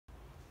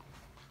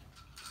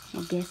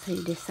Well, guess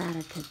who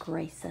decided to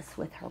grace us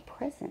with her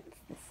presence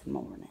this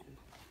morning?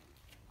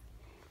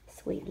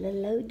 Sweet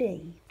little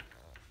OD.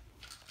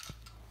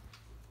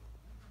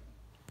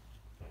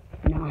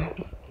 No.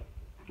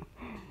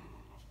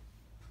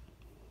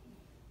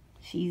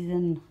 She's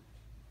in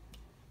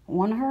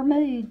one of her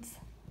moods.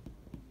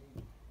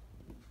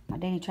 My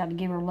daddy tried to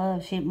give her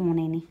love. She didn't want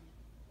any.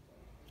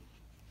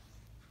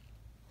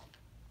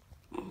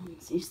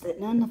 She's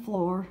sitting on the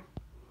floor.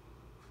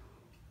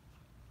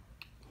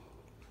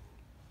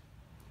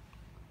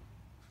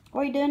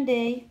 What are you doing,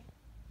 Dee?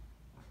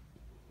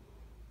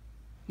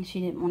 And she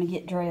didn't want to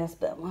get dressed,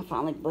 but I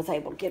finally was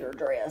able to get her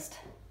dressed.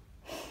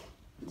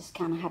 Just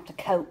kind of have to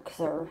coax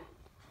her.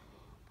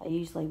 I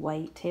usually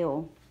wait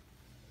till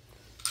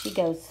she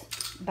goes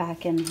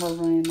back in her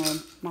room or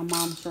my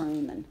mom's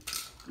room and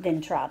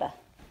then try to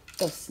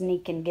go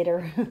sneak and get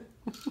her.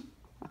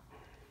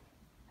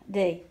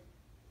 Dee.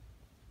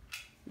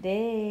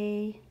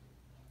 Dee.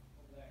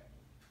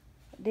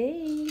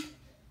 Dee.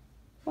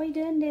 What are you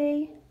doing,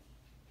 Dee?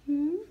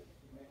 Hmm?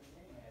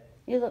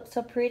 You look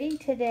so pretty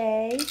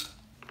today.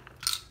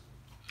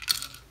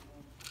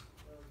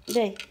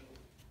 Dee.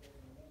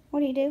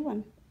 What are you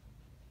doing?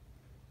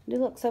 You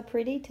look so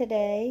pretty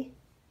today.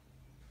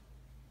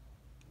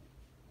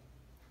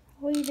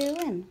 What are you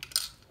doing?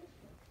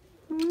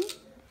 Hmm?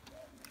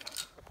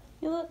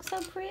 You look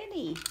so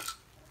pretty.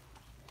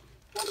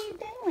 What are you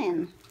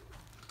doing?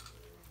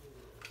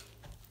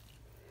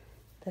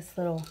 This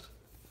little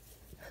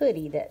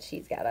hoodie that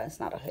she's got on. It's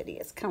not a hoodie.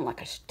 It's kind of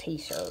like a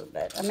t-shirt,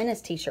 but I mean it's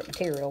t-shirt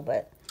material,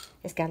 but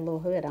it's got a little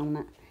hood on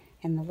it,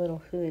 and the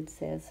little hood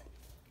says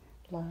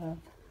love.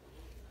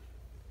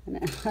 And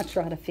I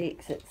try to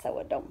fix it so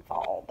it don't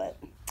fall, but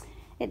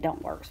it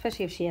don't work,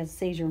 especially if she has a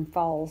seizure and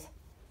falls.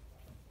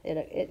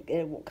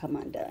 It will come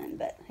undone,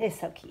 but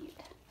it's so cute.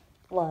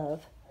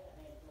 Love.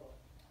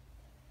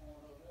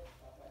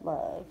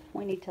 Love.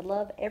 We need to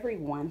love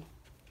everyone.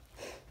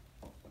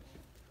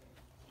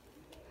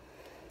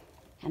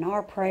 And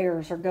our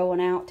prayers are going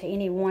out to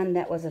anyone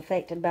that was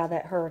affected by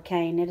that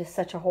hurricane. It is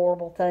such a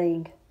horrible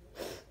thing.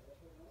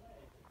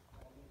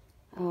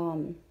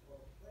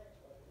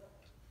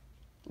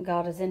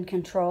 God is in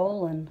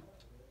control, and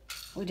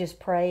we just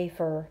pray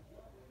for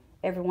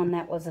everyone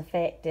that was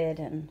affected,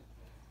 and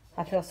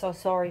I feel so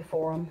sorry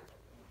for them.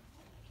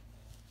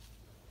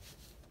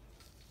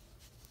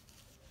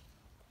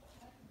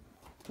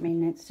 I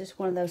mean, it's just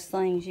one of those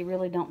things you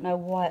really don't know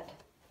what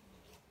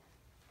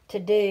to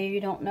do. You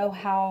don't know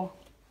how.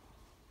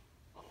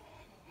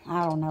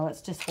 I don't know.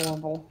 It's just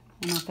horrible.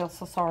 And I feel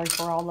so sorry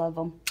for all of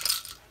them.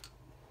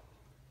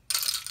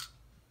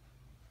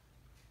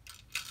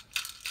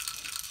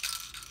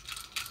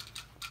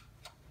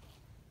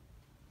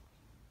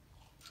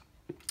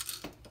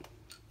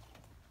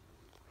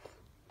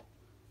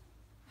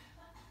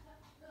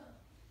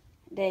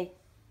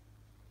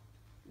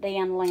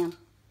 Deanna Lynn.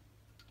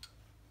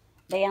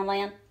 Deanna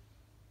Lynn.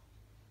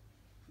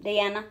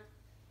 Deanna.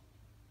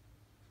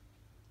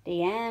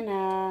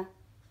 Deanna.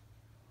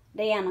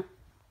 Deanna.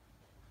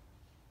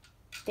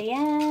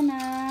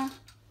 Deanna.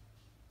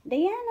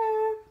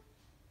 Deanna.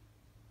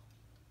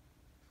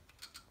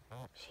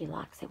 She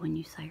likes it when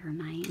you say her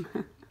name.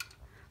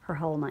 Her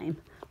whole name.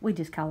 We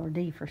just call her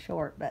Dee for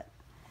short, but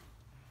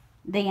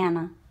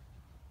Deanna.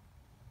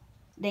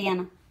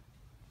 Deanna.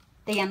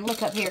 Deanna,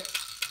 look up here.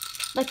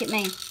 Look at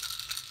me.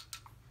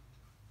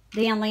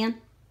 Deanna Lynn,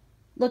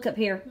 look up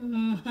here.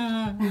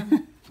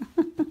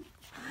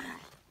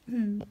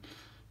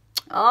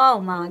 Oh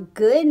my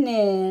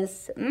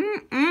goodness.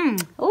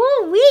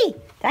 Ooh wee.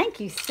 Thank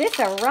you,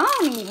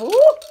 Cicerone.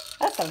 Ooh,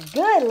 that's a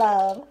good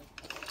love.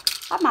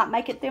 I might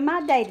make it through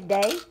my day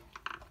today.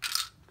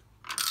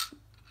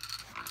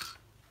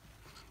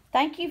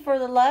 Thank you for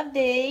the love,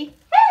 Dee.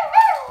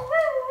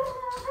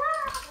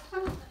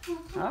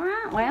 All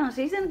right, well,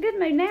 she's in a good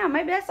mood now.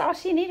 Maybe that's all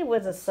she needed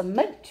was a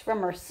smooch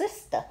from her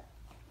sister.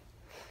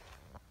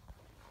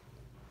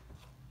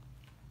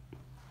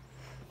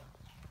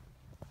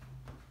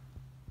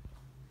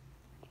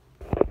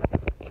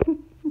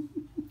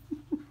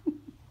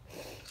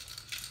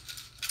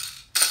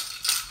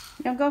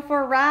 You gonna go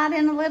for a ride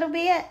in a little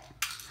bit?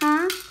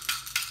 Huh?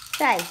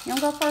 Say, you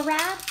gonna go for a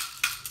ride?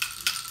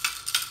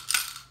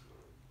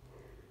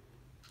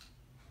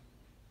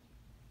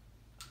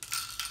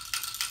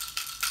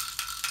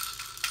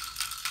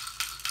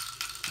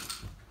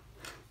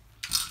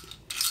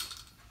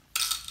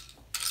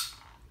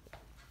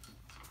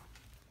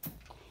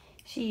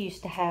 She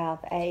used to have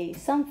a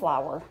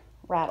sunflower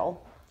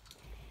rattle.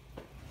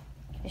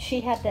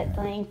 She had that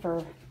thing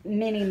for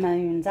many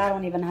moons. I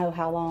don't even know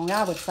how long.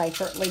 I would say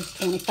for at least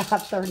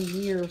 25, 30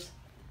 years.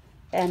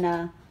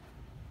 And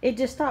it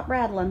just stopped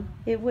rattling.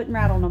 It wouldn't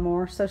rattle no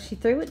more. So she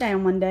threw it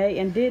down one day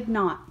and did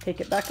not pick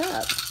it back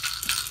up.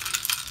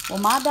 Well,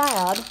 my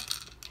dad,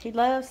 he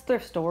loves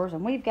thrift stores,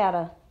 and we've got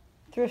a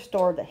thrift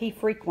store that he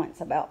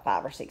frequents about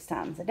 5 or 6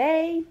 times a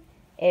day,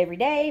 every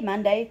day,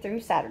 Monday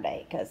through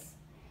Saturday, because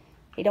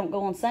he don't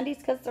go on Sundays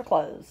because they're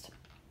closed.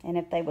 And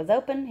if they was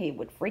open, he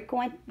would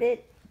frequent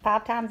it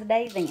 5 times a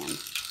day then.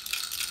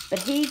 But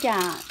he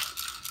got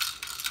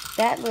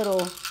that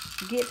little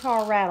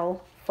guitar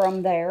rattle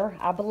from there.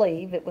 I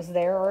believe it was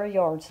there or a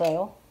yard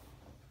sale.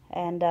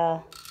 And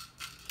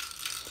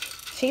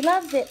she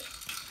loves it.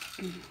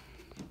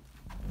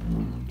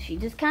 She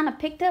just kind of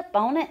picked up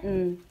on it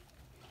and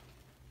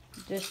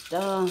just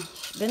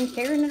been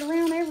carrying it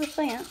around ever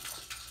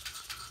since.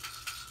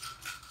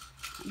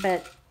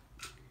 But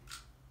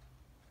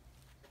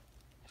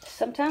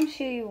sometimes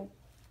she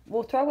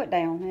will throw it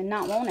down and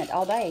not want it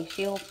all day.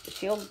 She'll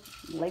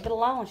leave it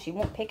alone. She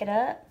won't pick it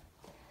up.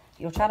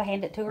 You'll try to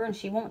hand it to her and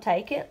she won't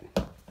take it.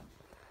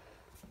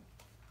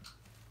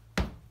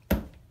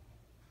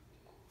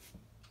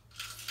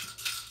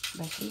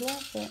 But she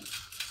loves it.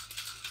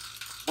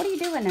 What are you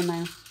doing in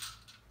there?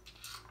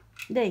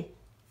 Dee.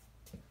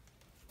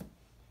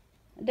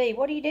 Dee,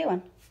 what are you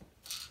doing?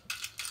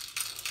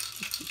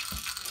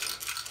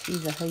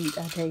 She's a hoot,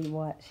 I tell you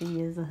what. She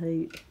is a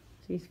hoot.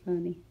 She's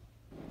funny.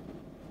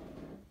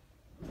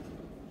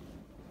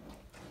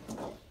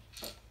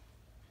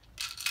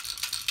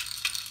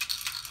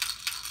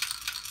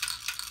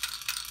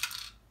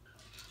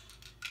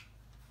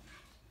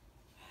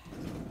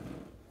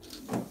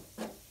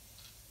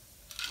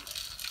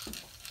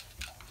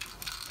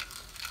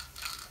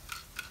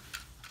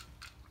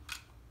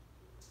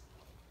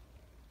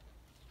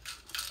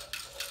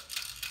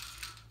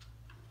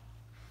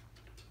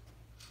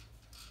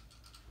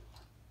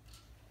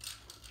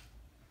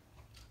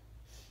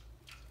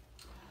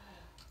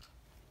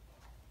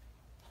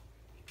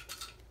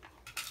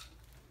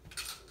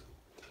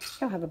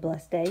 Y'all have a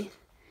blessed day.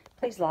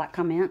 Please like,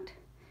 comment,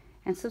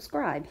 and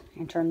subscribe.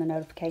 And turn the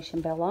notification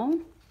bell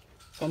on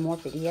for more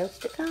videos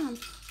to come.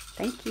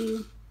 Thank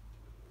you.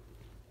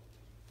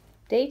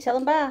 Dee, tell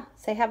them bye.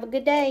 Say have a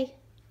good day.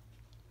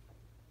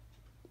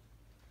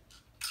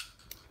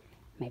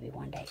 Maybe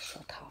one day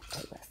she'll talk to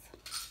us.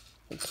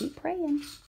 We keep praying.